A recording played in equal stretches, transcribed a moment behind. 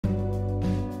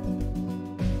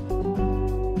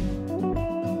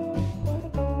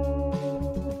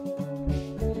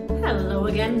Hello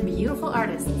again, beautiful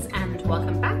artists, and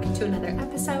welcome back to another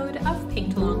episode of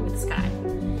Paint Along with Skye.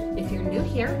 If you're new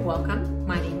here, welcome.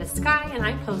 My name is Skye and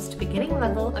I post beginning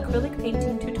level acrylic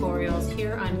painting tutorials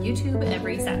here on YouTube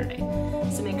every Saturday.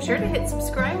 So make sure to hit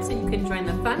subscribe so you can join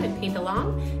the fun and paint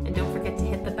along, and don't forget to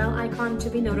hit the bell icon to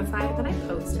be notified when I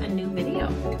post a new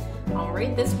video.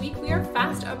 Alright, this week we are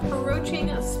fast approaching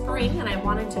spring and I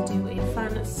wanted to do a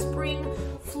fun spring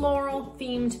floral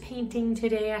themed painting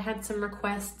today. I had some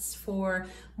requests for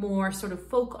more sort of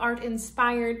folk art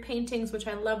inspired paintings, which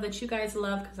I love that you guys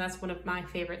love because that's one of my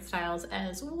favorite styles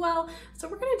as well. So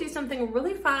we're going to do something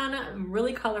really fun,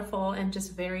 really colorful, and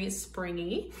just very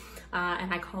springy.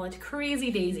 And I call it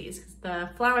Crazy Daisies. The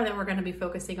flower that we're going to be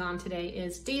focusing on today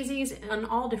is daisies in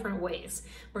all different ways.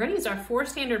 We're going to use our 4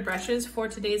 standard brushes for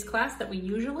today's class that we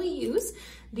usually use.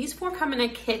 These 4 come in a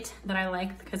kit that I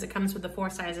like because it comes with the 4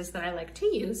 sizes that I like to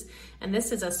use. And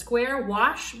this is a square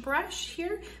wash brush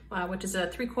here, which is a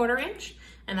 3/4 inch.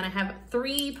 And then I have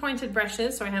 3 pointed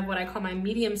brushes. So I have what I call my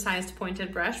medium-sized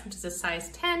pointed brush, which is a size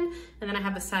 10. And then I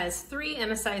have a size 3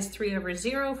 and a size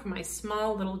 3/0 for my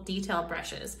small little detail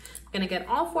brushes. I'm gonna get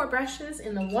all 4 brushes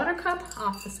in the water cup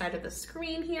off the side of the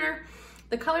screen here.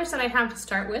 The colors that I have to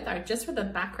start with are just for the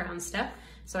background step.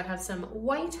 So I have some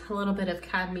white, a little bit of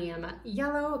cadmium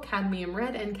yellow, cadmium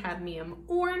red, and cadmium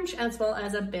orange, as well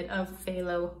as a bit of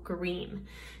phthalo green.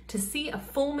 To see a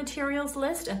full materials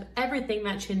list of everything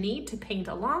that you need to paint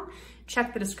along,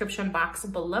 check the description box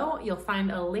below. You'll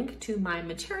find a link to my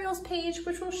materials page,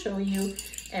 which will show you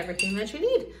everything that you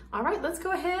need. All right, let's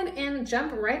go ahead and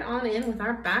jump right on in with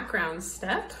our background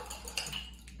step.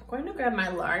 I'm going to grab my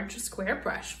large square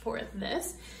brush for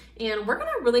this. And we're gonna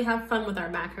really have fun with our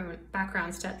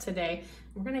background step today.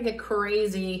 We're gonna get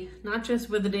crazy, not just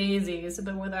with the daisies,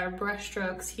 but with our brush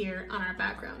strokes here on our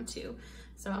background too.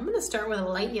 So I'm gonna start with a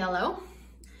light yellow,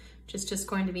 which is just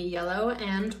going to be yellow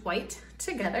and white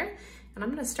together. And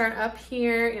I'm gonna start up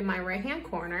here in my right-hand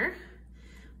corner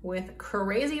with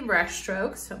crazy brush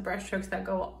strokes. So brush strokes that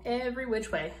go every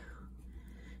which way.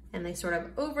 And they sort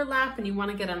of overlap, and you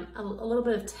wanna get a little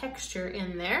bit of texture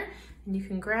in there. And you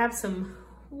can grab some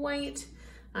white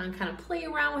and kind of play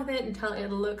around with it until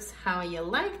it looks how you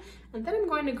like. And then I'm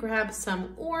going to grab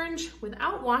some orange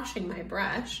without washing my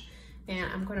brush,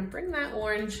 and I'm going to bring that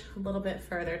orange a little bit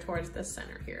further towards the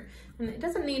center here. And it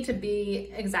doesn't need to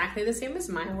be exactly the same as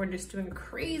mine. We're just doing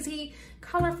crazy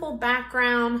colorful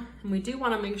background, and we do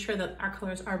want to make sure that our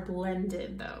colors are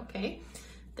blended though, okay?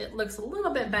 It looks a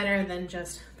little bit better than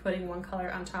just putting one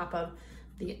color on top of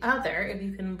the other. If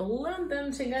you can blend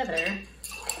them together,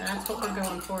 that's what we're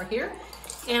going for here.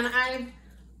 And I've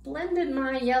blended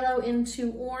my yellow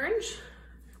into orange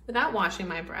without washing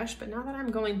my brush, but now that I'm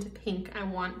going to pink, I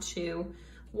want to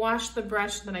wash the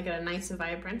brush so that I get a nice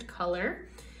vibrant color.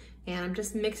 And I'm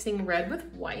just mixing red with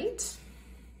white.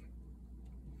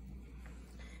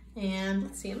 And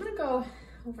let's see, I'm gonna go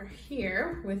over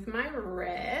here with my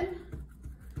red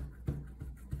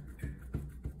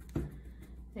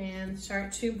and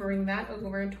start to bring that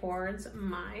over towards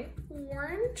my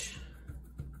orange.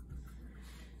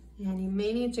 And you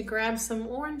may need to grab some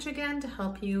orange again to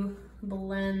help you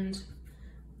blend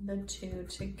the two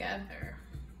together.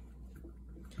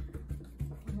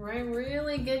 All right,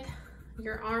 really get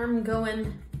your arm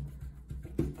going.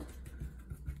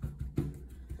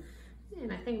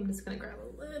 And I think I'm just gonna grab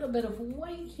a little bit of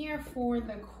white here for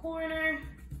the corner.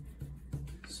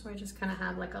 So I just kind of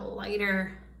have like a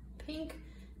lighter pink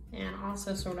and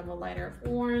also sort of a lighter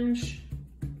orange.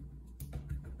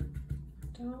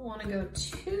 Don't want to go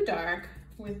too dark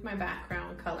with my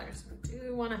background colors. I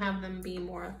do want to have them be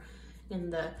more in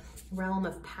the realm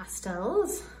of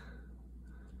pastels.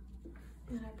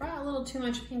 And I brought a little too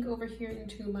much pink over here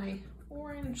into my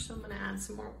orange, so I'm going to add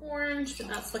some more orange, but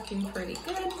that's looking pretty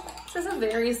good. This is a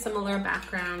very similar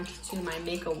background to my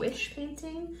Make-A-Wish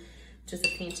painting, which is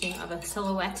a painting of a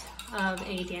silhouette of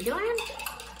a dandelion,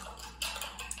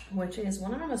 which is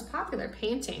one of my most popular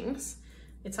paintings.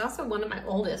 It's also one of my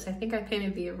oldest. I think I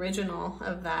painted the original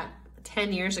of that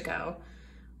 10 years ago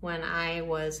when I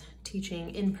was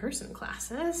teaching in-person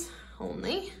classes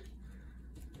only.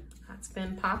 That's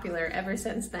been popular ever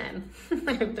since then.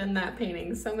 I've done that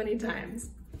painting so many times.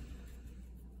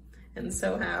 And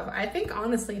so have, I think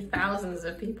honestly, thousands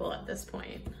of people at this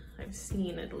point. I've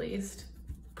seen at least,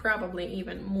 probably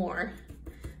even more.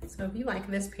 So if you like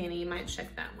this painting, you might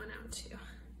check that one out too.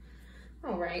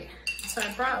 All right, so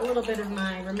I brought a little bit of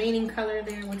my remaining color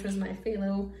there, which was my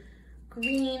phthalo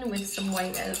green with some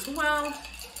white as well.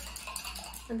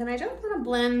 And then I don't want to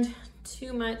blend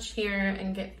too much here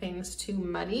and get things too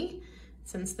muddy,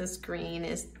 since this green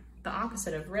is the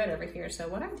opposite of red over here. So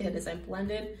what I did is I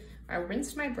blended I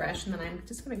rinsed my brush and then I'm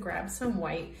just gonna grab some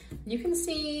white. You can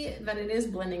see that it is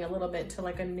blending a little bit to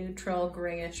like a neutral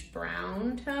grayish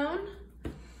brown tone.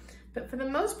 But for the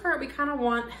most part, we kind of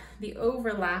want the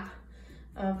overlap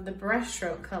of the brush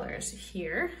stroke colors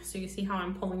here. So you see how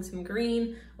I'm pulling some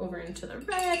green over into the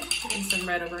red and some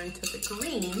red over into the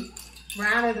green,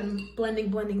 rather than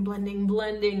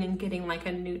blending and getting like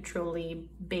a neutrally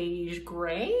beige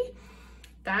gray.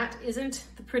 That isn't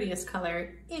the prettiest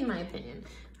color, in my opinion.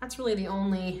 That's really the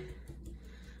only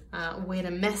way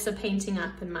to mess a painting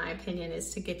up, in my opinion,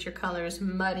 is to get your colors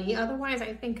muddy. Otherwise,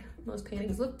 I think most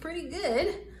paintings look pretty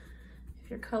good if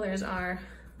your colors are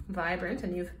vibrant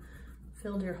and you've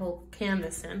filled your whole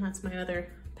canvas in. That's my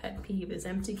other pet peeve, is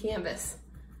empty canvas.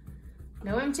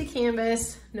 No empty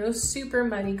canvas, no super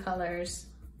muddy colors.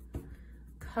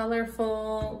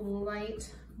 Colorful,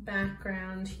 light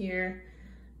background here.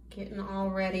 Getting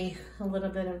already a little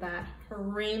bit of that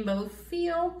rainbow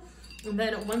feel. And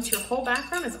then once your whole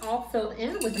background is all filled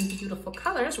in with beautiful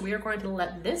colors, we are going to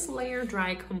let this layer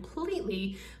dry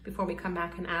completely before we come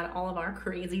back and add all of our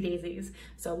crazy daisies.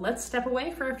 So let's step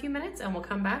away for a few minutes and we'll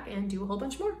come back and do a whole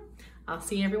bunch more. I'll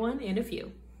see everyone in a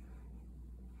few.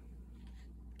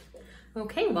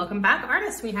 Okay, welcome back,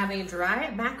 artists. We have a dry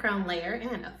background layer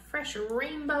and a fresh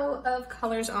rainbow of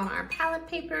colors on our palette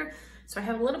paper. So I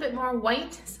have a little bit more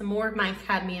white, some more of my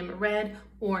cadmium red,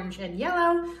 orange, and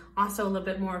yellow, also a little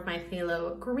bit more of my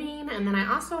phthalo green, and then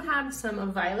I also have some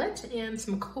violet and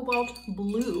some cobalt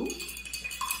blue.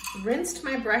 Rinsed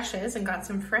my brushes and got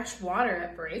some fresh water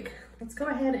at break. Let's go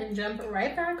ahead and jump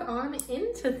right back on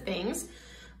into things.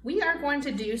 We are going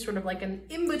to do sort of like an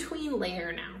in-between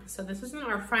layer now. So this isn't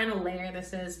our final layer,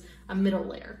 this is a middle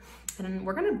layer. And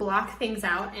we're gonna block things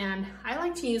out, and I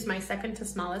like to use my second to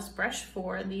smallest brush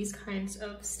for these kinds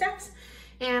of steps.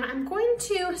 And I'm going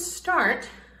to start,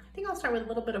 I think I'll start with a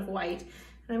little bit of white,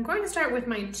 and I'm going to start with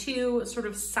my two sort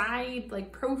of side,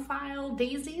 like profile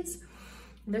daisies.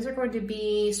 And those are going to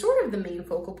be sort of the main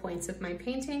focal points of my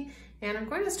painting. And I'm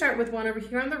going to start with one over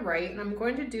here on the right, and I'm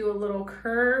going to do a little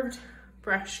curved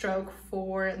brush stroke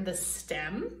for the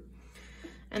stem.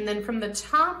 And then from the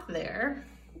top there,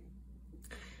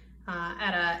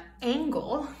 at an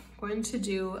angle, I'm going to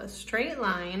do a straight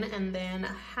line and then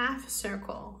a half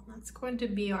circle. That's going to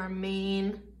be our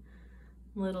main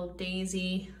little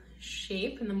daisy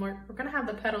shape. And then we're gonna have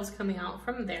the petals coming out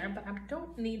from there, but I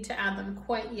don't need to add them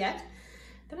quite yet.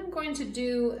 Then I'm going to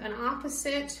do an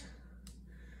opposite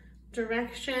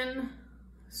direction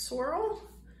swirl,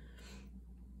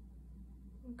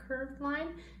 curved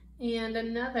line, and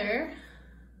another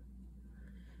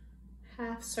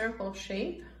half circle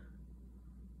shape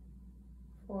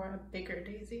for a bigger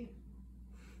daisy.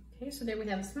 Okay, so there we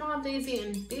have small daisy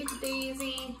and big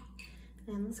daisy.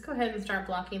 And let's go ahead and start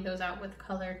blocking those out with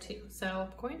color too. So I'm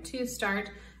going to start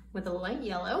with a light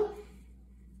yellow.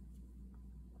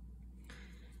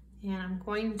 And I'm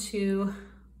going to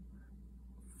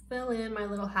fill in my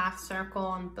little half circle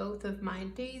on both of my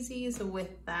daisies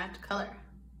with that color.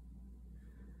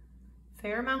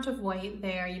 Fair amount of white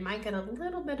there. You might get a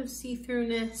little bit of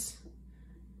see-throughness.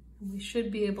 We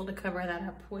should be able to cover that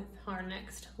up with our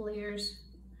next layers,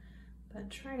 but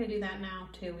try to do that now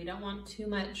too. We don't want too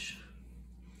much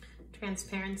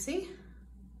transparency.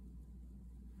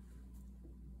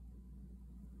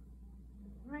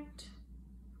 All right,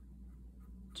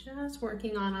 just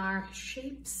working on our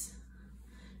shapes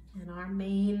and our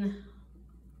main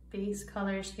base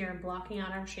colors here, blocking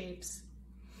out our shapes,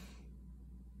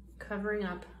 covering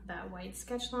up that white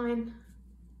sketch line.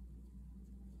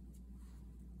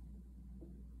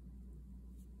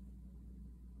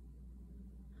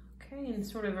 Okay, and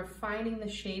sort of refining the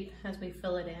shape as we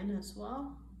fill it in as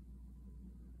well.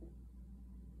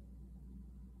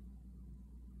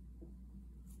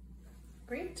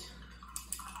 Great.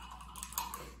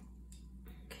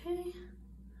 Okay,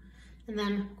 and then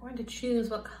I'm going to choose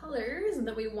what colors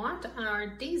that we want our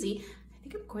daisy. I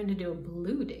think I'm going to do a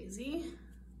blue daisy.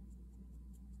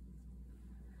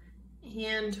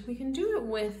 And we can do it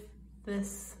with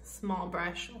this small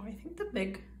brush, or I think the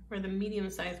big or the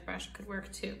medium-sized brush could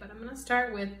work too, but I'm gonna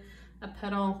start with a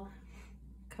petal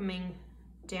coming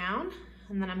down,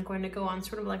 and then I'm going to go on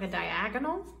sort of like a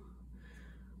diagonal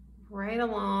right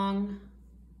along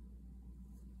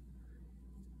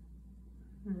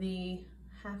the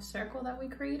half circle that we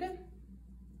created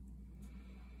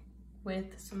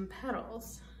with some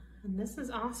petals. And this is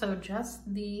also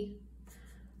just the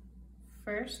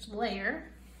first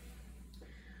layer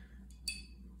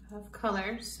of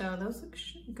color, so those look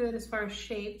good as far as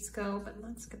shapes go, but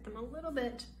let's get them a little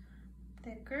bit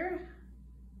thicker.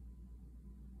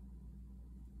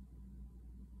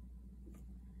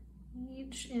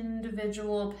 each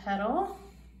individual petal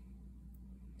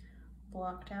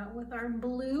blocked out with our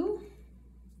blue.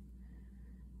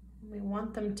 We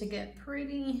want them to get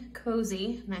pretty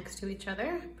cozy next to each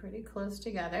other, pretty close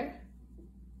together.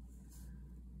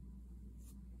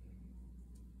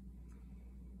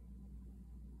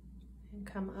 And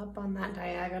come up on that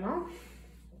diagonal.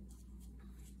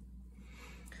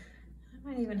 I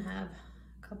might even have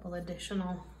a couple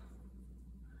additional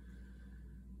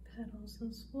petals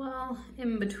as well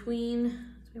in between.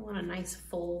 So we want a nice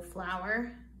full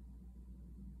flower.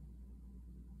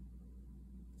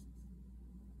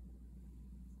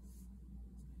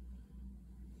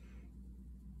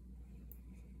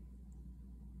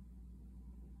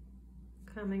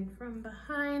 Coming from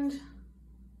behind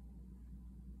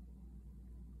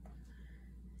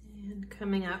and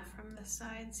coming up from the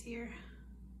sides here.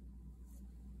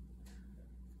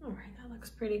 All right, that looks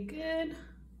pretty good.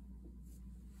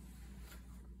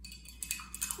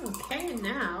 Okay,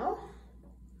 now,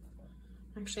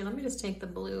 actually, let me just take the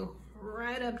blue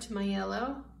right up to my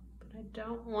yellow, but I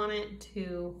don't want it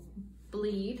to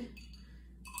bleed.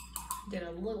 Did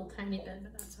a little tiny bit,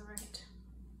 but that's all right.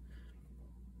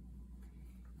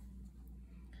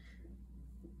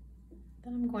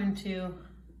 Then I'm going to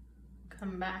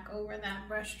come back over that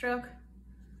brush stroke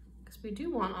because we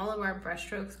do want all of our brush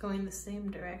strokes going the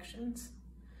same directions.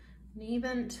 And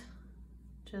even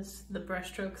just the brush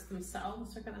strokes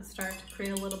themselves are going to start to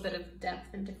create a little bit of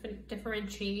depth and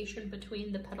differentiation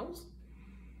between the petals.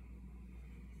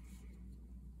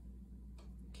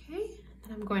 Okay,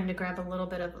 then I'm going to grab a little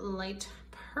bit of light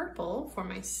purple for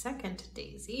my second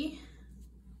daisy.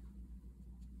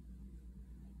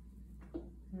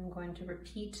 I'm going to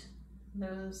repeat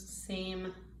those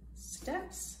same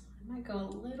steps. I might go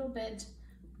a little bit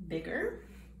bigger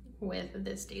with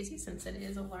this daisy since it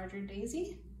is a larger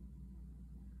daisy.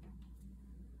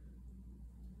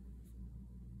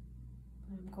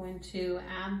 I'm going to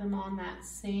add them on that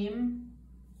same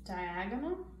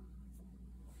diagonal.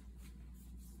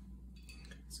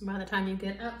 So by the time you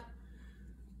get up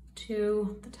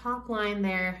to the top line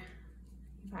there,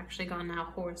 you've actually gone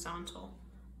now horizontal.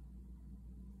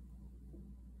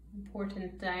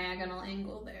 Important diagonal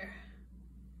angle there.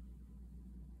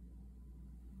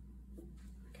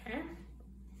 Okay,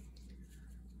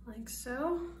 like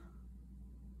so.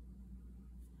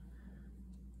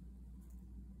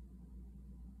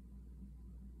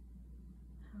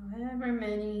 However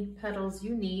many petals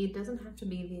you need, doesn't have to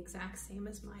be the exact same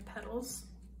as my petals.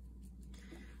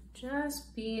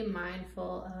 Just be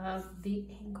mindful of the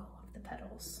angle of the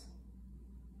petals.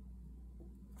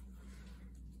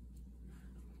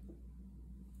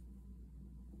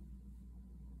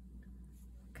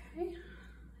 Okay,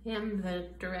 and the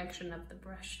direction of the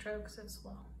brush strokes as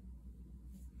well.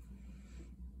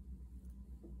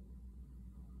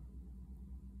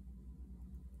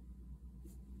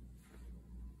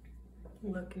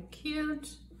 Looking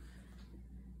cute.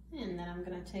 And then I'm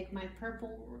gonna take my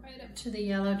purple right up to the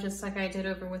yellow, just like I did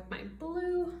over with my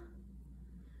blue.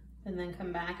 And then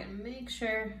come back and make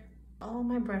sure all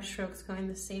my brush strokes go in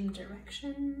the same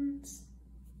directions.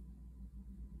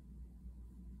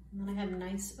 And then I have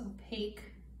nice opaque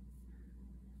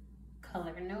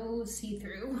color, no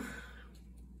see-through.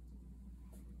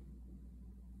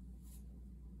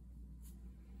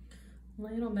 A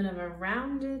little bit of a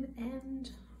rounded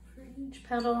end for each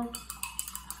petal.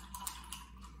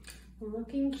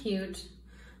 Looking cute.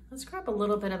 Let's grab a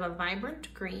little bit of a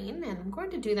vibrant green, and I'm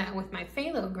going to do that with my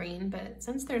phthalo green, but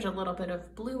since there's a little bit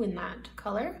of blue in that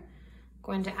color, I'm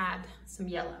going to add some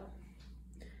yellow.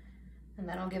 And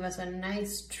that'll give us a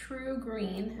nice true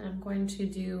green, and I'm going to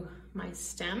do my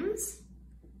stems,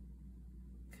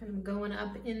 kind of going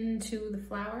up into the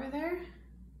flower there.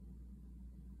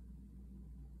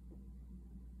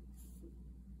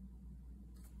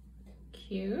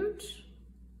 Cute.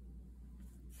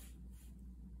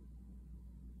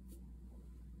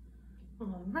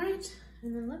 All right,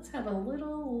 and then let's have a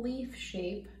little leaf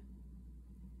shape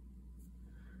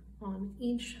on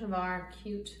each of our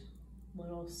cute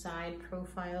little side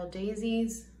profile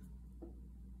daisies.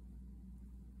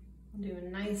 I'll do a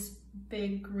nice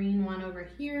big green one over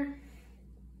here,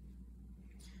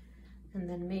 and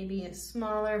then maybe a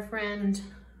smaller friend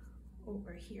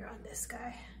over here on this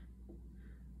guy.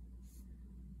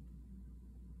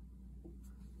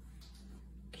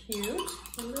 Cute,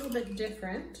 a little bit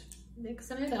different,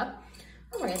 mixing it up.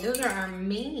 All right, those are our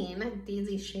main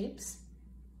daisy shapes.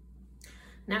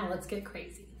 Now let's get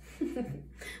crazy. I'm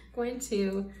going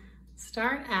to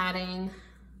start adding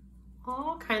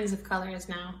all kinds of colors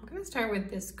now. I'm going to start with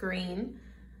this green,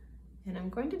 and I'm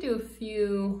going to do a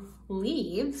few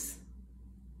leaves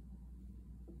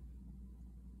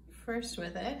first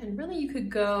with it, and really you could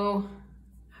go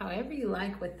however you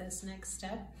like with this next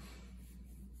step,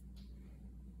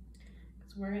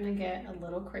 because we're gonna get a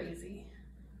little crazy.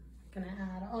 Gonna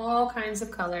add all kinds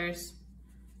of colors,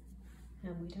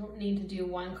 and we don't need to do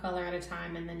one color at a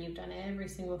time and then you've done every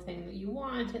single thing that you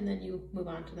want and then you move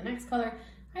on to the next color.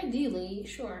 Ideally,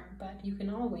 sure, but you can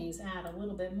always add a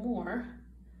little bit more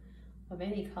of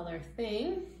any color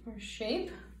thing or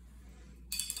shape.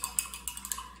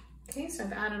 Okay, so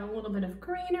I've added a little bit of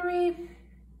greenery.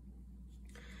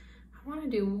 I want to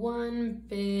do one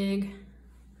big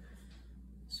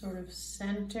sort of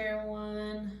center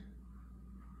one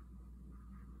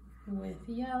with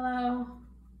yellow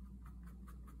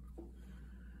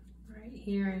right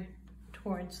here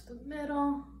towards the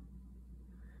middle.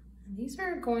 And these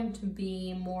are going to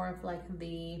be more of like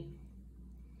the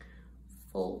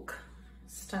folk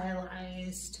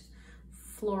stylized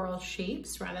floral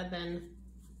shapes rather than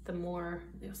the more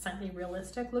slightly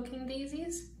realistic looking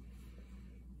daisies.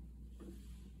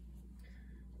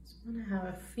 So I'm gonna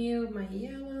have a few of my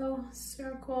yellow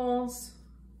circles,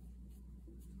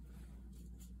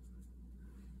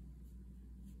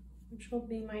 which will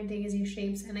be my daisy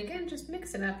shapes. And again, just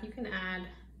mix it up. You can add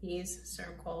these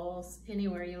circles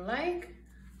anywhere you like.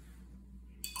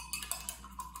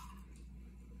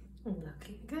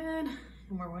 Looking good.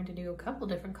 And we're going to do a couple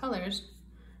different colors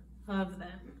of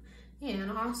them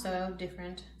and also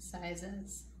different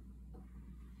sizes.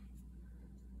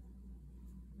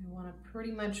 We want to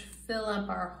pretty much fill up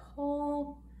our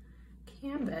whole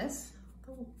canvas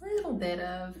with a little bit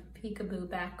of peekaboo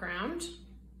background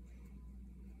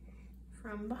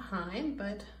from behind,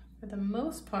 but for the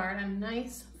most part, a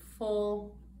nice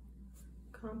full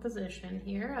composition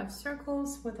here of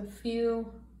circles with a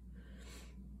few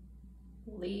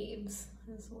leaves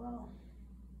as well.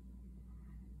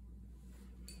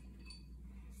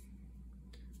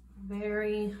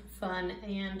 Very fun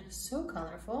and so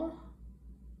colorful.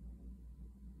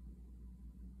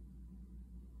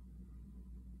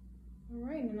 All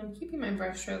right, and I'm keeping my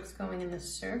brush strokes going in the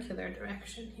circular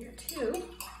direction here too.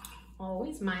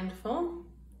 Always mindful.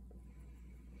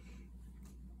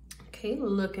 Okay,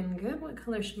 looking good. What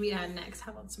color should we add next?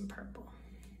 How about some purple?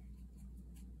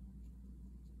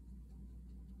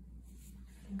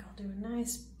 I think I'll do a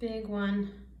nice big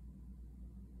one.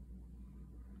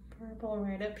 Purple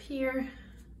right up here.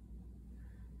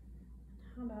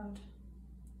 How about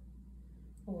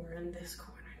over in this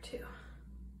corner too?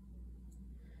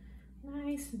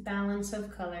 Nice balance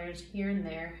of colors here and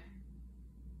there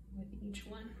with each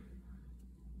one.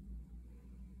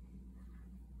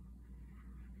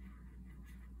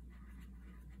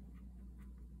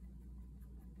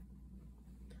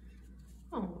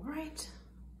 All right,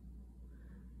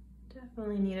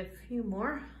 definitely need a few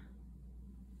more.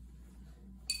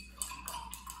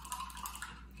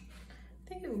 I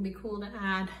think it would be cool to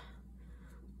add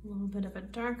a little bit of a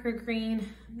darker green,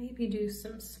 maybe do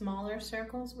some smaller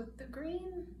circles with the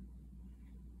green.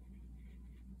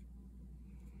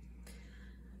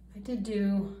 I did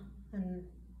do an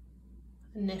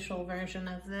initial version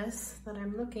of this that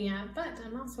I'm looking at, but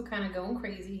I'm also kind of going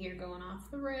crazy here, going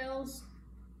off the rails.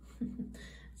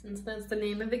 Since that's the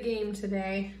name of the game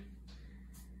today,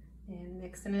 and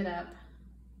mixing it up.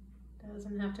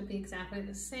 Doesn't have to be exactly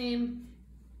the same.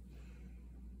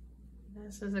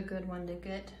 This is a good one to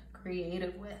get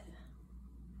creative with.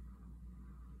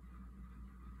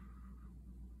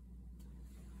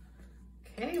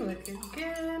 Okay, looking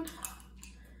good.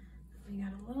 We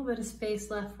got a little bit of space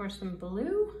left for some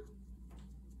blue.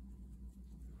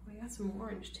 We got some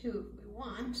orange too if we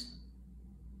want.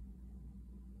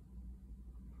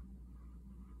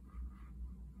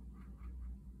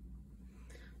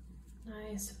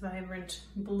 Nice, vibrant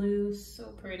blue,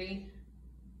 so pretty.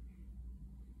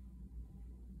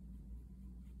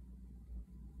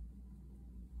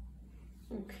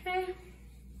 Okay.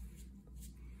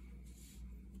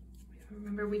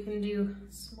 Remember, we can do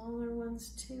smaller ones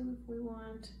too if we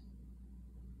want.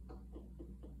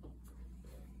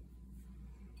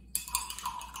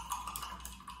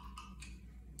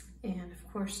 And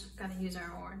of course, gotta use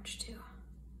our orange too.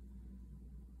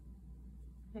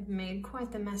 I've made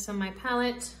quite the mess on my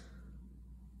palette.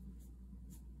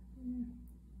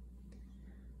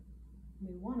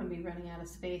 We want to be running out of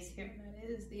space here. That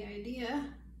is the idea.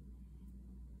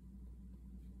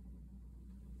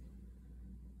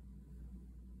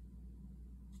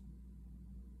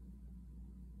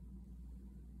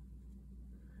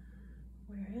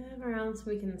 Wherever else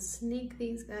we can sneak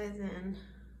these guys in.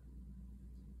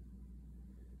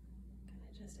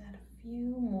 Gonna just add a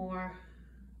few more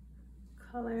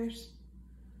colors.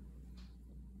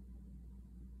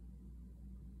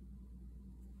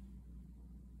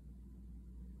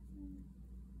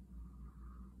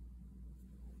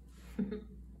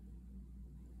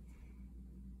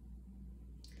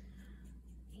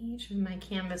 Each of my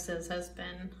canvases has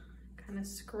been kind of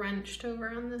scrunched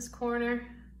over on this corner.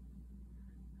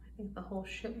 I think the whole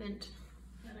shipment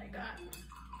that I got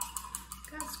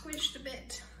squished a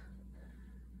bit.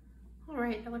 All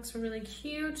right, that looks really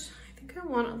cute. I think I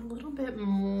want a little bit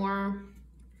more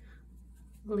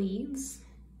leaves.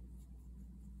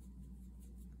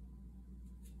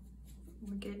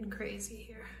 We're getting crazy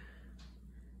here.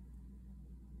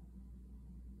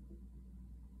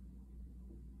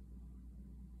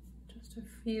 Just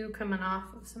a few coming off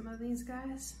of some of these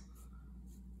guys.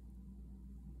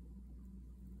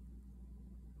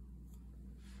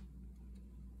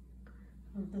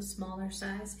 Of the smaller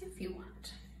size if you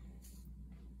want.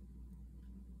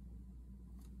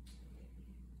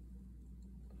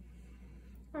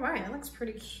 All right, that looks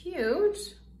pretty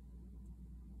cute.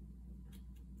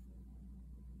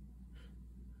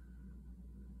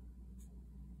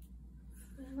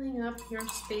 Filling up your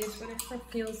space, whatever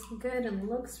feels good and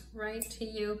looks right to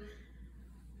you.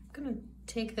 I'm gonna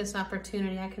take this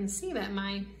opportunity. I can see that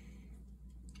my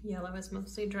yellow is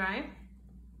mostly dry.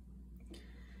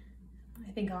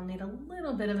 I think I'll need a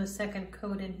little bit of a second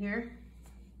coat in here.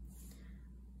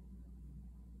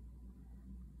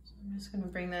 So I'm just gonna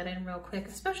bring that in real quick,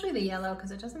 especially the yellow,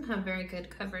 because it doesn't have very good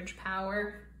coverage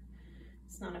power.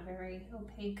 It's not a very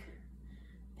opaque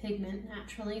pigment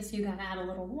naturally, so you gotta add a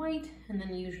little white, and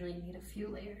then you usually need a few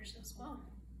layers as well.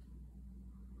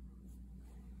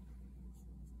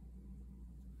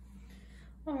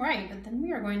 All right, but then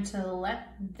we are going to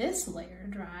let this layer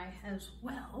dry as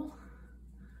well.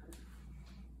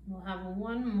 We'll have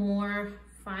one more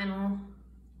final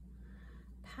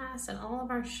pass at all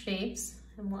of our shapes,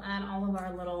 and we'll add all of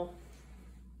our little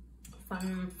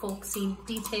fun folksy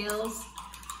details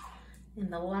in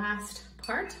the last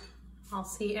part. I'll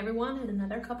see everyone in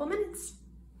another couple minutes.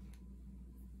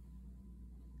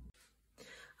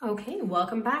 Okay,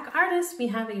 welcome back, artists. We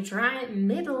have a dry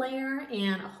mid-layer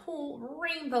and a whole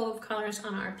rainbow of colors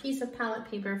on our piece of palette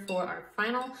paper for our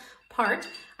final part.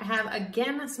 I have,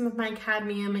 again, some of my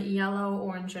cadmium yellow,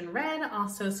 orange, and red,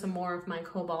 also some more of my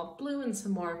cobalt blue and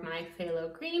some more of my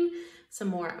phthalo green, some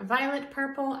more violet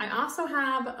purple. I also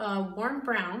have a warm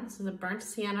brown, this is a burnt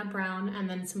sienna brown, and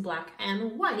then some black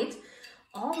and white.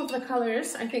 All of the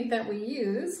colors I think that we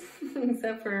use,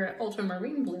 except for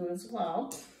ultramarine blue as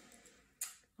well.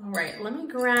 All right, let me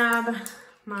grab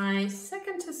my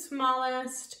second to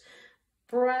smallest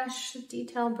brush,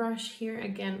 detail brush here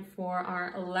again for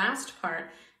our last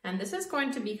part. And this is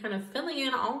going to be kind of filling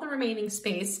in all the remaining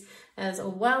space, as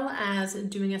well as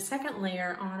doing a second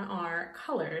layer on our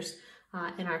colors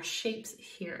and our shapes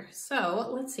here. So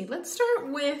let's see, let's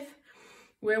start with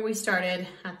where we started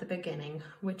at the beginning,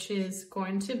 which is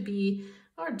going to be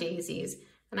our daisies.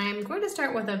 And I'm going to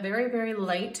start with a very, very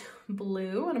light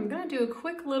blue, and I'm going to do a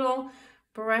quick little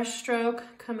brush stroke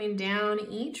coming down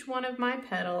each one of my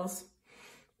petals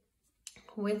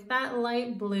with that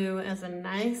light blue as a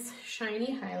nice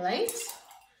shiny highlight.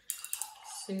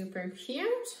 Super cute.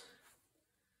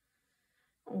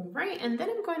 All right, and then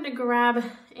I'm going to grab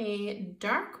a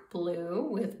dark blue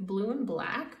with blue and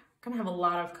black. I'm gonna have a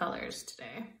lot of colors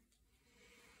today.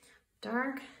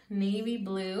 Dark navy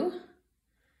blue.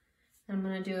 I'm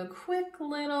gonna do a quick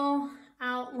little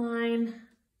outline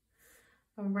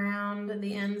around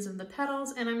the ends of the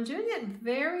petals, and I'm doing it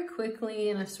very quickly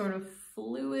in a sort of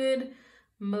fluid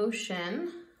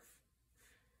motion,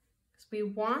 because we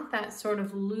want that sort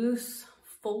of loose,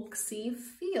 folksy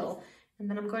feel. And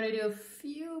then I'm going to do a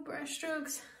few brush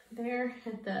strokes there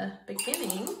at the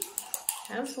beginning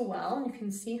as well. And you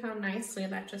can see how nicely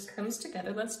that just comes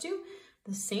together. Let's do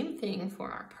the same thing for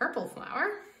our purple flower.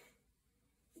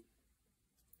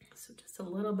 So just a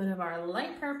little bit of our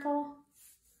light purple.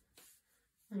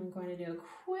 I'm going to do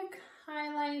a quick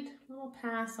highlight, little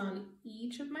pass on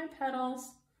each of my petals.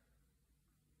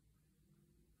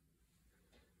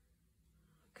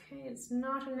 Okay, it's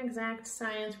not an exact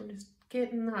science. We're just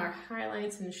getting our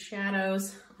highlights and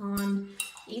shadows on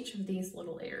each of these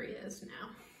little areas now.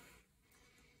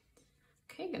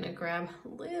 Okay, gonna grab a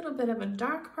little bit of a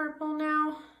dark purple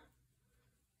now,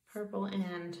 purple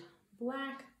and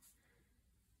black,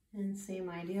 and same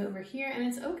idea over here. And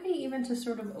it's okay even to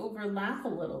sort of overlap a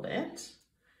little bit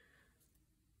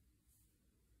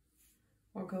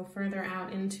or go further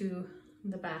out into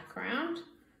the background,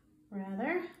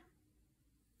 rather.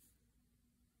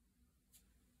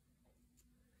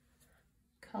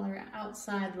 Color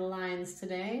outside the lines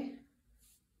today.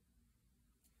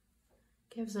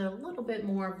 Gives it a little bit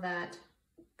more of that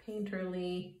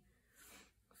painterly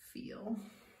feel.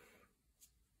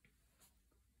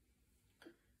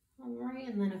 All right,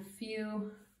 and then a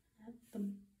few at the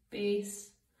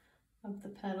base of the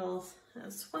petals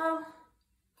as well.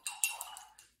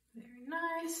 Very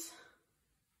nice.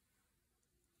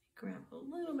 Grab a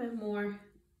little bit more.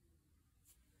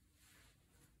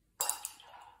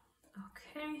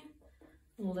 Okay,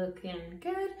 looking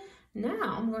good.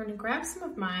 Now I'm going to grab some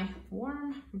of my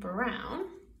warm brown,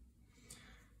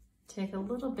 take a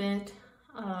little bit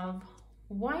of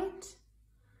white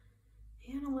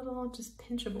and a little just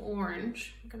pinch of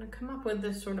orange. I'm gonna come up with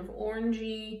this sort of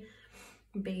orangey,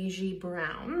 beigey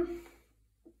brown.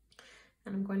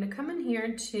 And I'm going to come in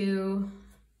here to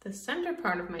the center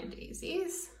part of my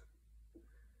daisies.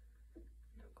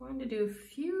 I'm going to do a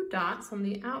few dots on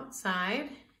the outside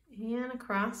and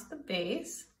across the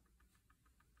base.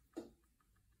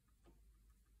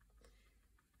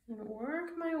 And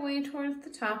work my way towards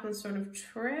the top and sort of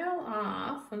trail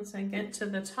off once I get to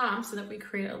the top so that we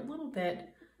create a little bit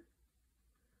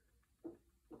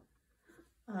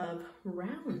of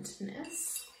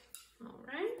roundness. All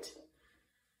right.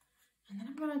 And then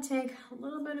I'm going to take a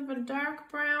little bit of a dark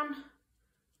brown,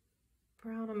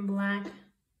 brown and black,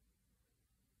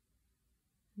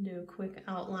 and do a quick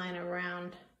outline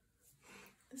around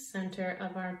the center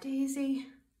of our daisy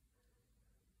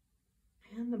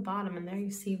and the bottom. And there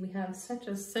you see we have such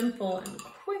a simple and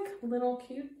quick little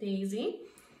cute daisy.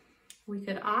 We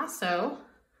could also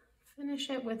finish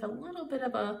it with a little bit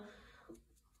of a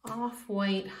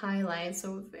off-white highlight,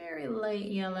 so very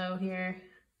light yellow here.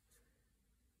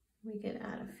 We could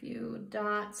add a few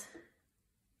dots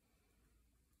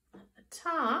at the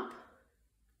top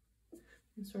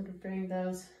and sort of bring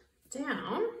those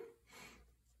down.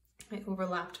 I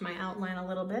overlapped my outline a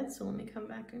little bit, so let me come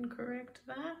back and correct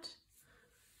that.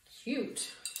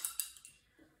 Cute.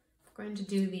 I'm going to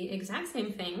do the exact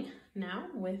same thing now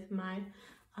with my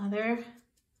other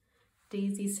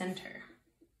daisy center.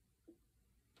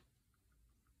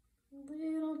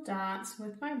 Little dots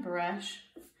with my brush.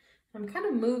 I'm kind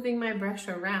of moving my brush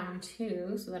around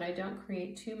too so that I don't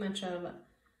create too much of a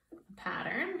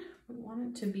pattern. We want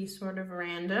it to be sort of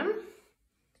random.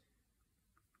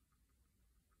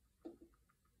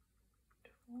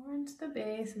 Towards the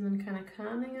base and then kind of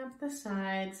coming up the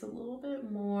sides a little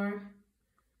bit more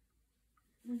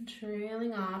and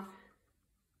trailing off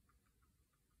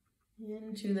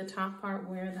into the top part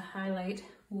where the highlight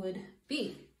would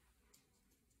be.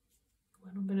 A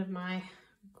little bit of my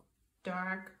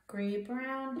dark gray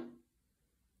brown.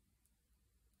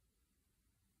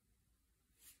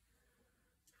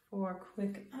 For a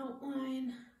quick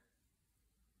outline.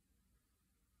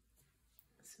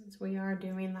 Since we are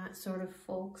doing that sort of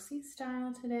folksy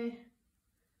style today,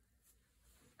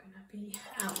 I'm gonna be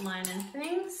outlining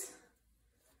things.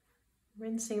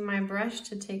 Rinsing my brush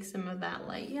to take some of that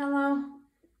light yellow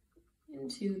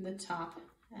into the top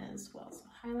as well. So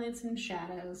highlights and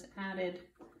shadows added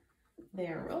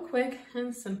there real quick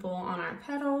and simple on our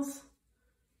petals.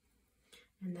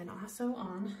 And then also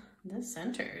on the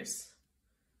centers.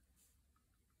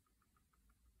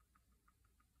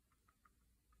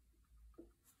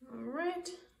 All right,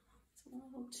 it's a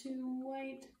little too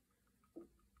white.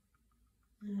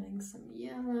 Adding some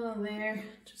yellow there,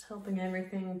 just helping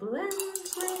everything blend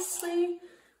nicely.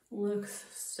 Looks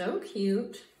so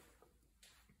cute.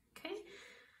 Okay,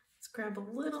 let's grab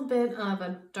a little bit of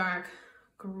a dark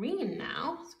green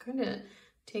now. I'm going to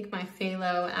take my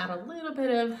phthalo, add a little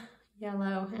bit of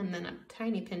yellow, and then a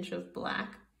tiny pinch of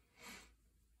black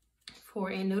for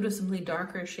a noticeably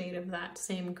darker shade of that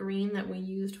same green that we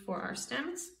used for our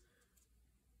stems.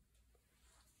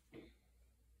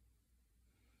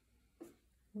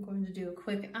 I'm going to do a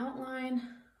quick outline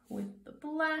with the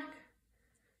black.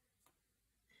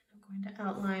 I'm going to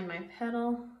outline my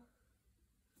petal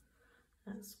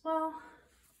as well.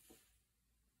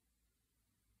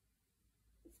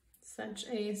 Such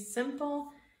a simple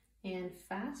and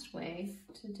fast way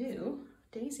to do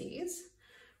daisies.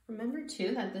 Remember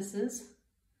too that this is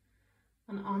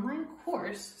an online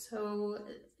course, so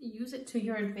use it to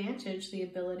your advantage, the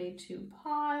ability to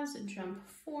pause, jump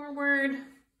forward,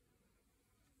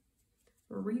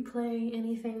 replay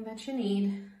anything that you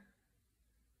need.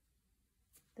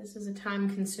 This is a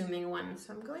time-consuming one,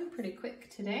 so I'm going pretty quick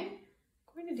today.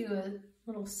 I'm going to do a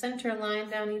little center line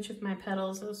down each of my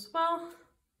petals as well.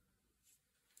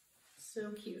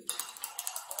 So cute.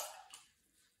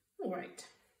 All right.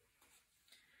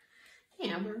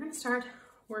 And we're going to start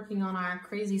working on our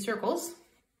crazy circles.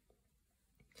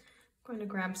 I'm going to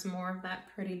grab some more of that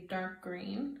pretty dark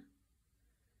green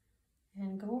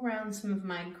and go around some of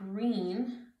my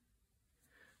green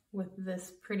with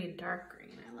this pretty dark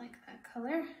green. I like that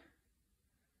color.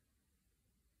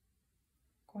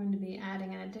 Going to be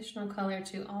adding an additional color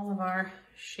to all of our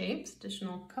shapes,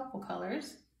 additional couple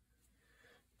colors.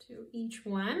 to each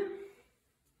one.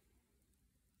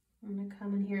 I'm going to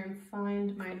come in here and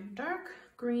find my dark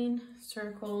green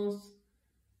circles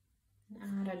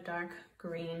and add a dark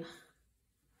green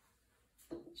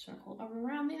circle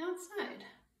around the outside.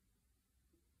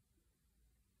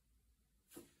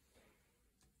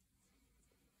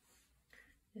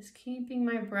 Just keeping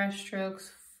my brush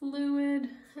strokes fluid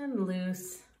and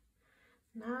loose.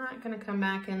 Not gonna come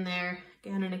back in there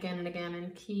again and again and again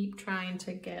and keep trying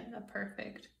to get a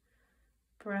perfect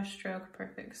brush stroke,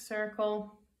 perfect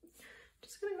circle.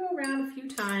 Just gonna go around a few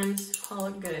times, call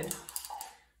it good.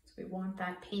 So we want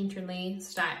that painterly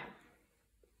style.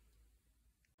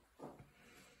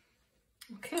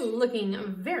 Okay,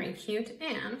 looking very cute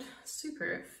and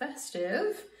super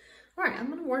festive. All right, I'm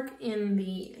gonna work in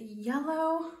the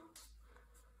yellow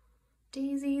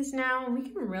daisies now. We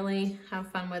can really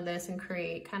have fun with this and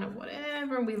create kind of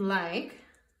whatever we like.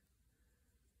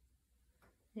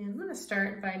 And I'm gonna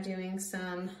start by doing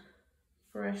some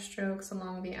brush strokes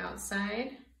along the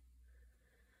outside.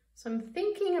 So I'm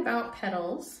thinking about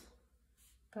petals,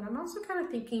 but I'm also kind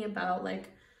of thinking about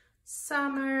like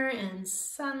summer and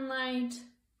sunlight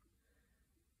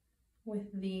with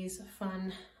these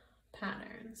fun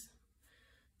patterns.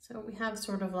 So we have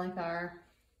sort of like our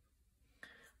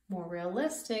more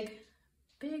realistic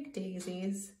big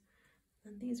daisies,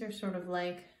 and these are sort of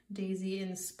like daisy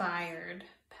inspired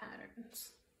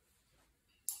patterns.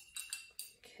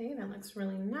 Okay, that looks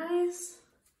really nice.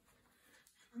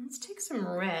 Let's take some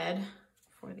red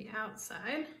for the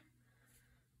outside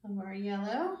of our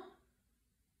yellow.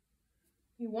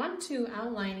 We want to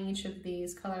outline each of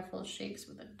these colorful shapes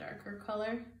with a darker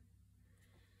color.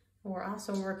 We're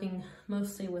also working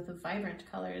mostly with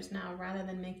vibrant colors now rather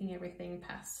than making everything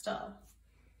pastel.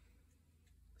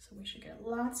 So we should get I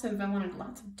wanted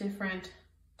lots of different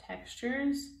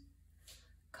textures,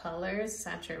 colors,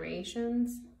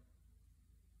 saturations,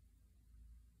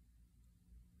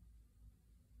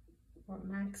 for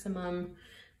maximum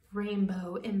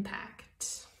rainbow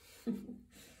impact. I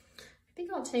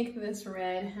think I'll take this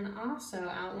red and also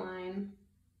outline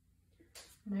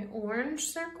my orange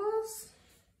circles.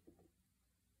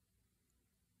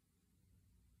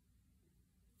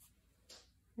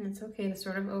 And it's okay to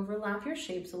sort of overlap your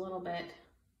shapes a little bit.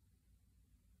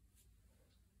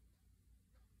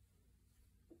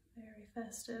 Very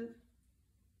festive.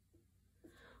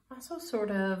 Also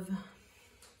sort of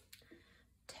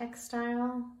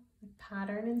textile,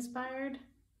 pattern inspired.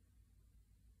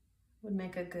 Would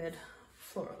make a good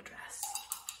floral dress.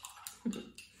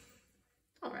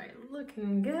 All right,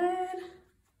 looking good.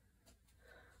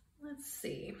 Let's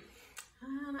see.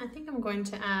 I think I'm going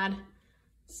to add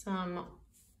some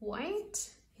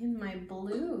white in my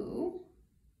blue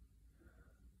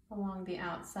along the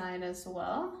outside as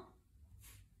well,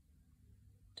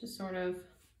 to sort of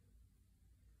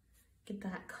get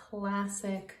that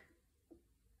classic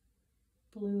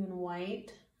blue and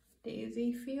white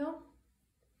daisy feel.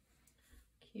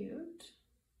 Cute.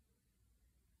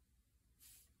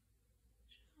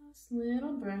 Just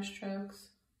little brush strokes.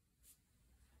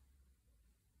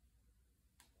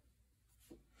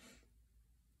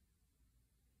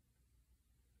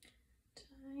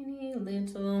 Tiny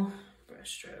little brush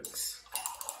strokes.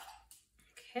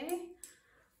 Okay,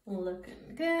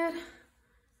 looking good.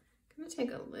 I'm gonna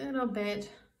take a little bit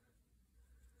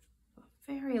of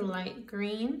very light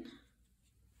green.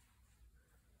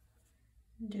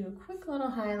 Do a quick little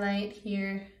highlight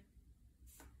here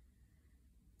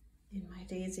in my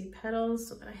daisy petals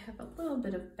so that I have a little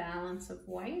bit of balance of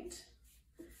white.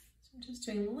 So I'm just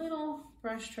doing little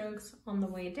brush strokes on the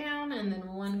way down and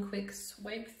then one quick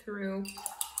swipe through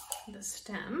the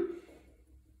stem.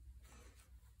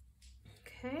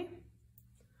 Okay.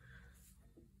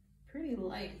 Pretty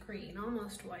light green,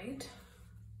 almost white.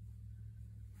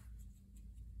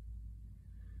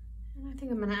 And I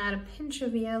think I'm gonna add a pinch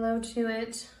of yellow to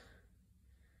it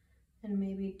and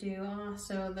maybe do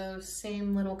also those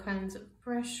same little kinds of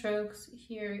brush strokes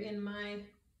here in my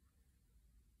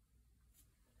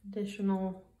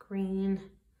additional green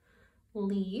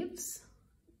leaves.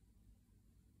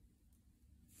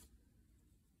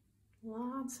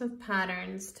 Lots of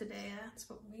patterns today, that's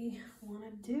what we want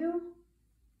to do.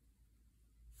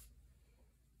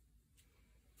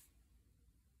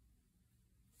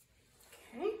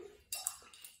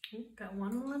 Okay, got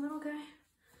one more little guy,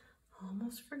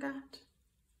 almost forgot.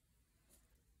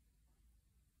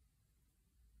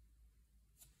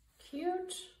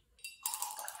 Cute.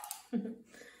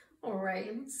 All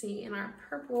right, let's see, in our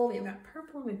purple,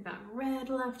 we've got red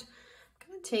left. I'm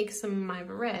gonna take some of my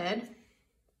red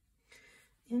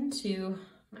into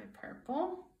my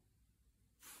purple.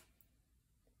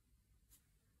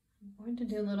 I'm going to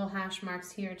do little hash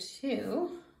marks here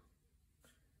too.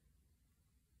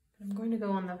 I'm going to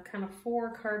go on the kind of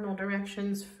 4 cardinal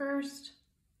directions first,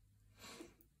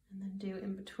 and then do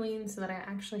in between so that I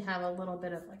actually have a little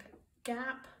bit of like a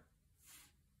gap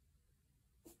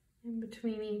in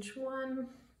between each one.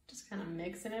 Just kind of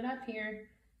mixing it up here.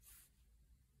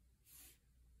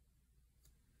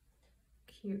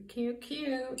 Cute, cute,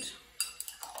 cute.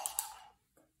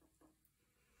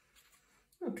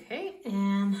 Okay,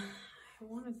 and I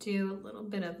want to do a little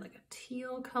bit of like a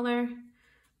teal color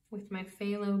with my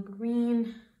phthalo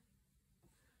green.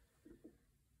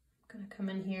 I'm gonna come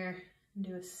in here and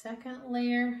do a second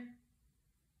layer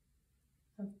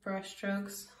of brush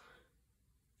strokes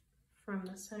from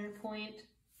the center point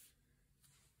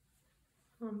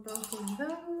on both of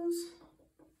those.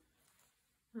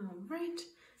 All right,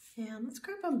 and let's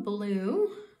grab a blue.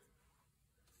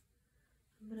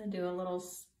 I'm gonna do a little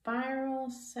spiral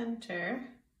center.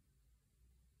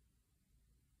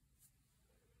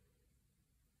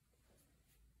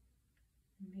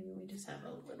 Maybe we just have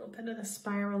a little bit of the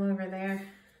spiral over there.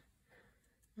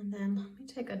 And then let me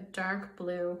take a dark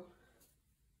blue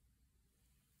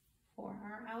for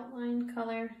our outline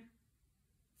color,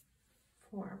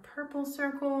 for our purple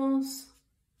circles.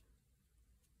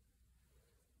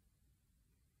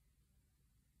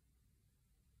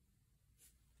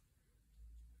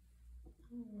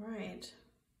 All right.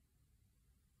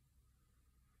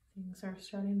 Things are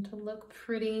starting to look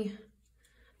pretty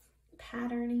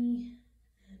patterny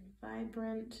and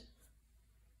vibrant.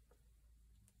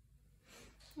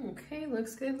 Okay,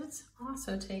 looks good. Let's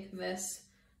also take this,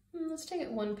 let's take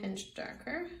it 1 pinch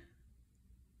darker.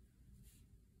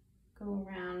 Go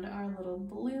around our little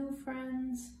blue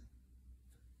friends.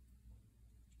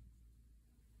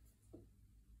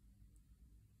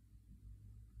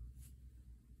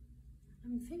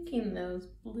 I'm thinking those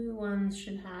blue ones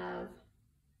should have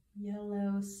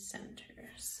yellow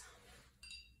centers.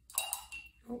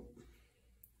 Oh,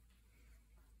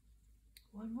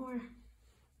 one more.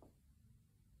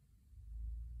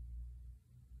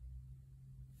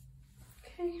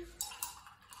 Okay,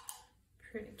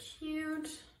 pretty cute.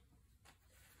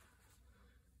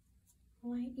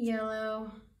 Light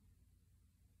yellow.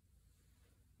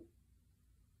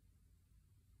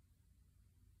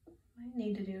 Might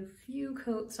need to do a few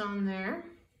coats on there.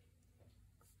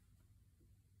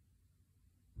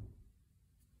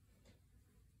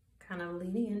 Kind of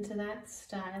leading into that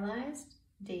stylized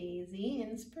daisy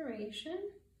inspiration.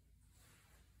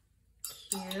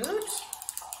 Cute.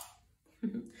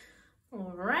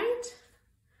 All right.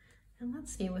 And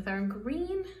let's see, with our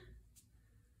green,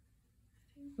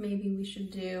 I think maybe we should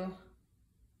do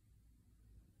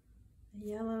a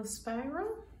yellow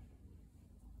spiral.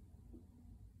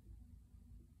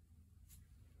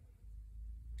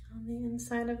 On the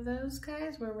inside of those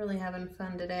guys, we're really having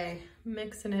fun today,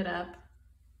 mixing it up.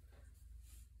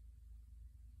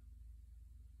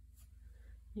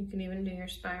 You can even do your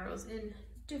spirals in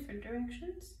different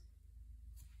directions.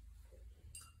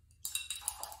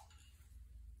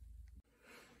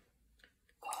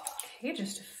 Okay,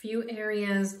 just a few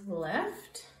areas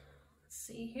left. Let's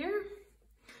see here.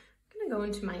 I'm gonna go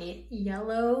into my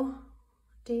yellow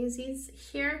daisies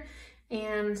here,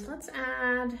 and let's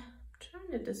add,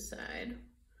 trying to decide,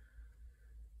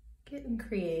 getting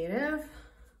creative,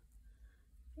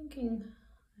 thinking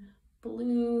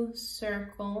blue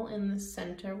circle in the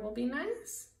center will be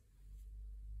nice.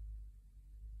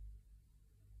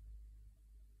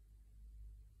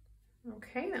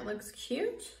 Okay, that looks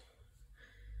cute.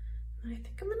 I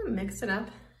think I'm gonna mix it up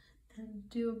and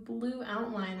do a blue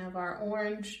outline of our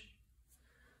orange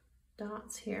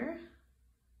dots here.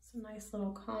 It's a nice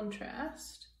little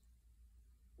contrast.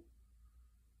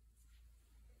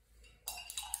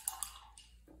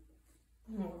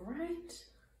 All right,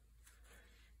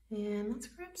 and let's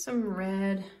grab some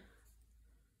red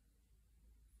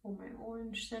for my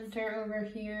orange center over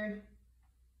here.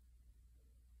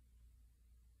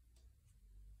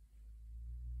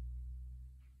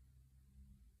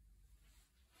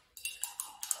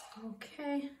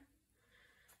 Okay,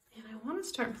 and I want to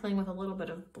start playing with a little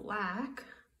bit of black,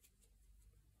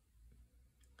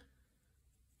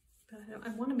 but I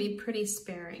want to be pretty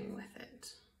sparing with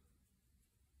it.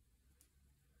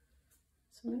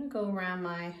 So I'm going to go around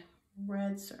my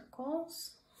red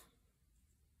circles.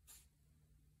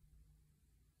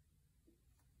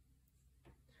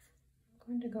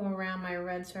 I'm going to go around my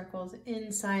red circles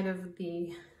inside of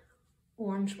the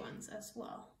orange ones as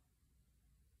well.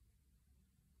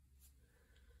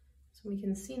 So we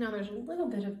can see now there's a little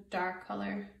bit of dark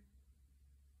color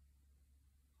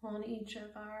on each of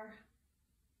our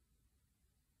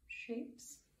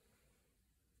shapes.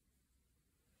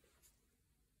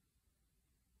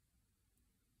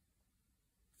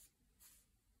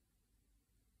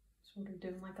 Sort of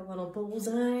doing like a little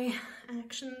bullseye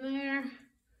action there.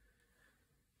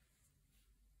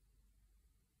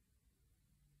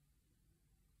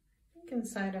 I think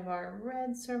inside of our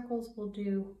red circles we'll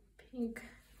do pink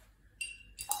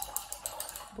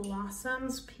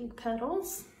blossoms, pink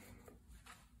petals.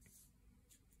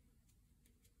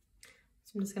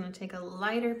 So I'm just going to take a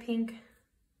lighter pink,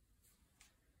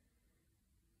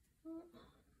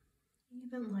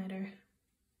 even lighter.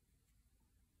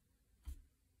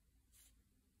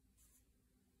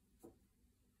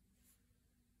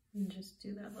 And just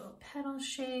do that little petal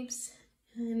shapes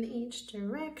in each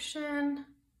direction.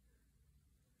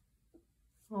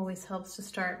 Always helps to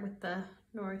start with the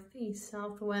northeast,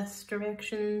 southwest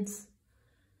directions.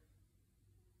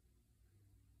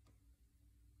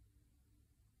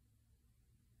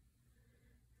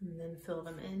 And then fill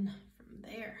them in from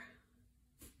there.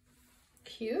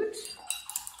 Cute.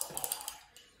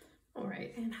 All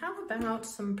right, and how about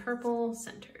some purple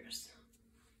centers?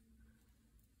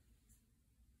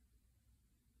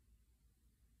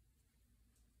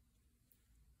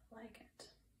 Like it.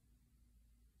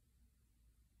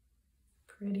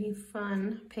 Pretty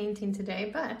fun painting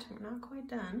today, but we're not quite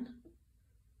done.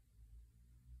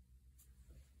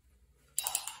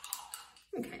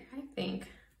 Okay, I think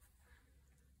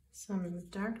some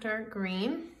dark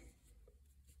green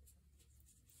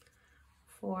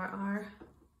for our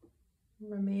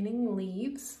remaining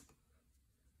leaves.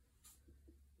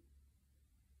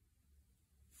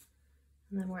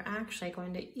 And then we're actually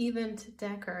going to even to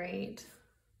decorate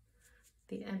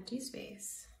the empty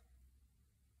space.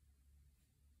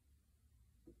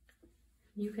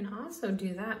 You can also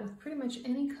do that with pretty much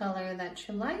any color that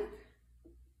you like.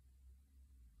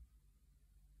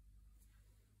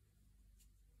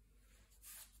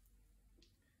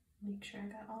 Make sure I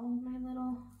got all of my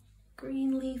little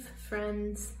green leaf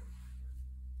friends.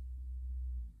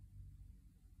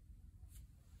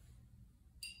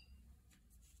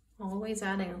 Always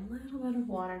adding a little bit of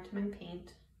water to my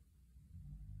paint.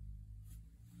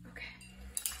 Okay,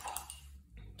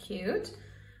 cute.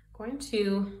 Going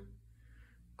to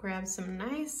grab some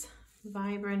nice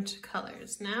vibrant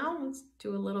colors. Now let's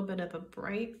do a little bit of a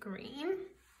bright green.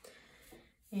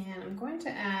 And I'm going to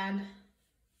add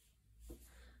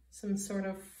some sort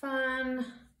of fun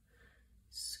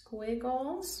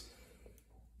squiggles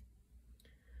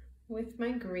with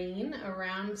my green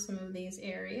around some of these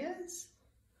areas.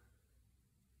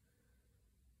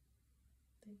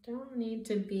 They don't need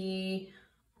to be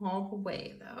all the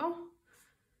way though.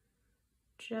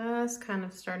 Just kind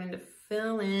of starting to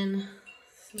fill in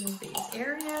some of these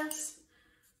areas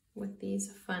with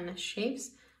these fun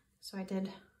shapes. So I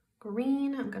did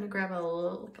green. I'm gonna grab a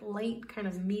little, like a light kind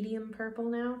of medium purple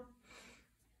now.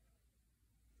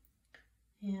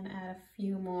 And add a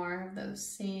few more of those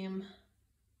same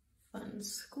fun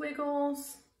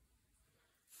squiggles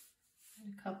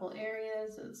in a couple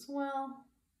areas as well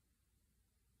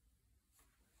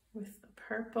with the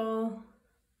purple.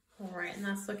 All right, and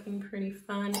that's looking pretty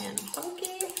fun and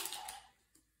funky.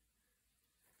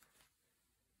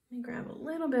 Let me grab a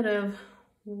little bit of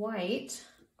white.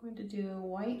 I'm going to do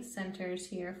white centers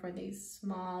here for these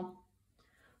small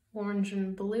orange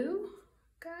and blue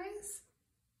guys.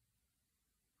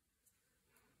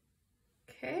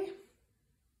 Okay.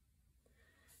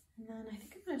 And then I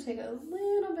think I'm going to take a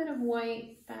little bit of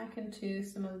white back into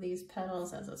some of these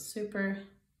petals as a super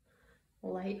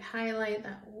light highlight.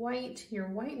 That white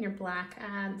and your black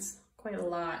adds quite a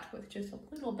lot with just a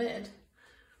little bit.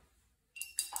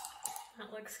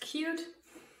 That looks cute.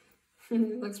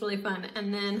 It looks really fun.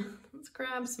 And then let's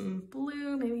grab some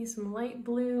blue, maybe some light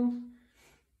blue.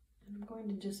 And I'm going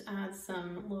to just add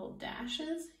some little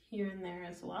dashes here and there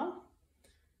as well.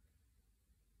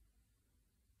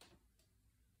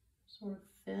 So we're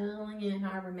filling in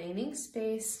our remaining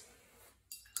space,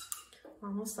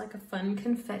 almost like a fun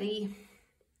confetti.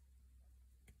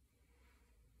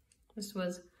 This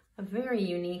was a very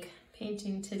unique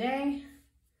painting today.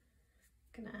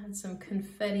 I'm gonna add some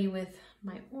confetti with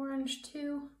my orange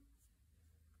too.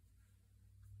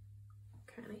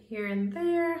 Kind of here and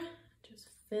there, just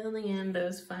filling in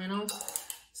those final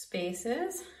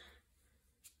spaces.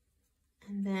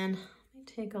 And then let me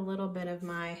take a little bit of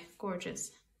my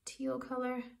gorgeous teal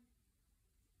color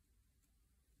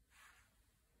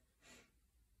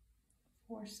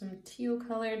for some teal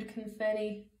colored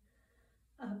confetti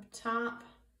up top.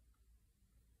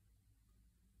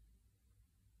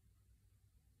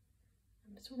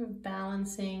 I'm sort of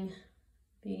balancing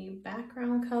the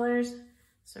background colors.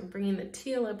 So I'm bringing the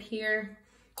teal up here,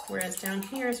 whereas down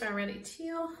here is already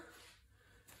teal.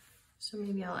 So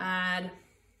maybe I'll add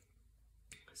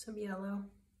some yellow.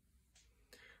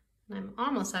 I'm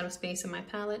almost out of space in my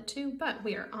palette too, but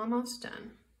we are almost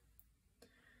done.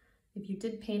 If you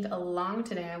did paint along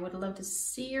today, I would love to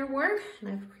see your work. And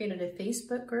I've created a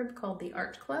Facebook group called the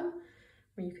Art Club,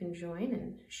 where you can join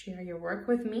and share your work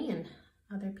with me and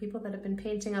other people that have been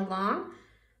painting along,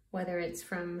 whether it's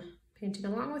from painting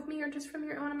along with me or just from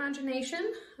your own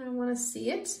imagination. I want to see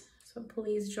it, so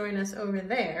please join us over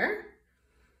there.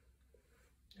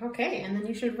 Okay, and then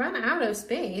you should run out of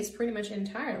space pretty much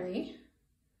entirely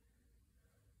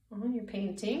on your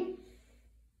painting.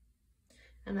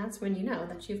 And that's when you know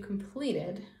that you've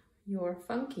completed your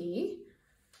funky,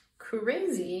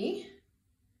 crazy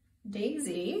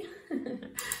daisy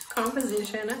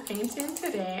composition painting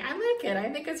today. I like it. I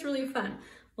think it's really fun.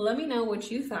 Let me know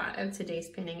what you thought of today's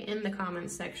painting in the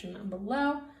comments section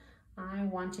below. I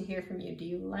want to hear from you. Do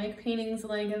you like paintings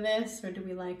like this, or do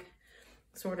we like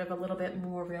sort of a little bit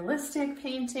more realistic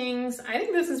paintings? I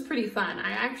think this is pretty fun.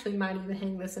 I actually might even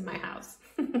hang this in my house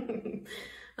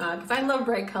because I love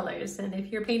bright colors, and if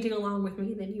you're painting along with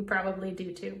me, then you probably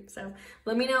do too. So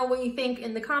let me know what you think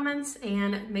in the comments,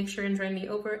 and make sure and join me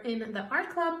over in the art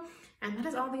club. And that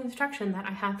is all the instruction that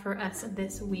I have for us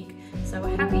this week. So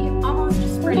happy almost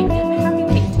spring.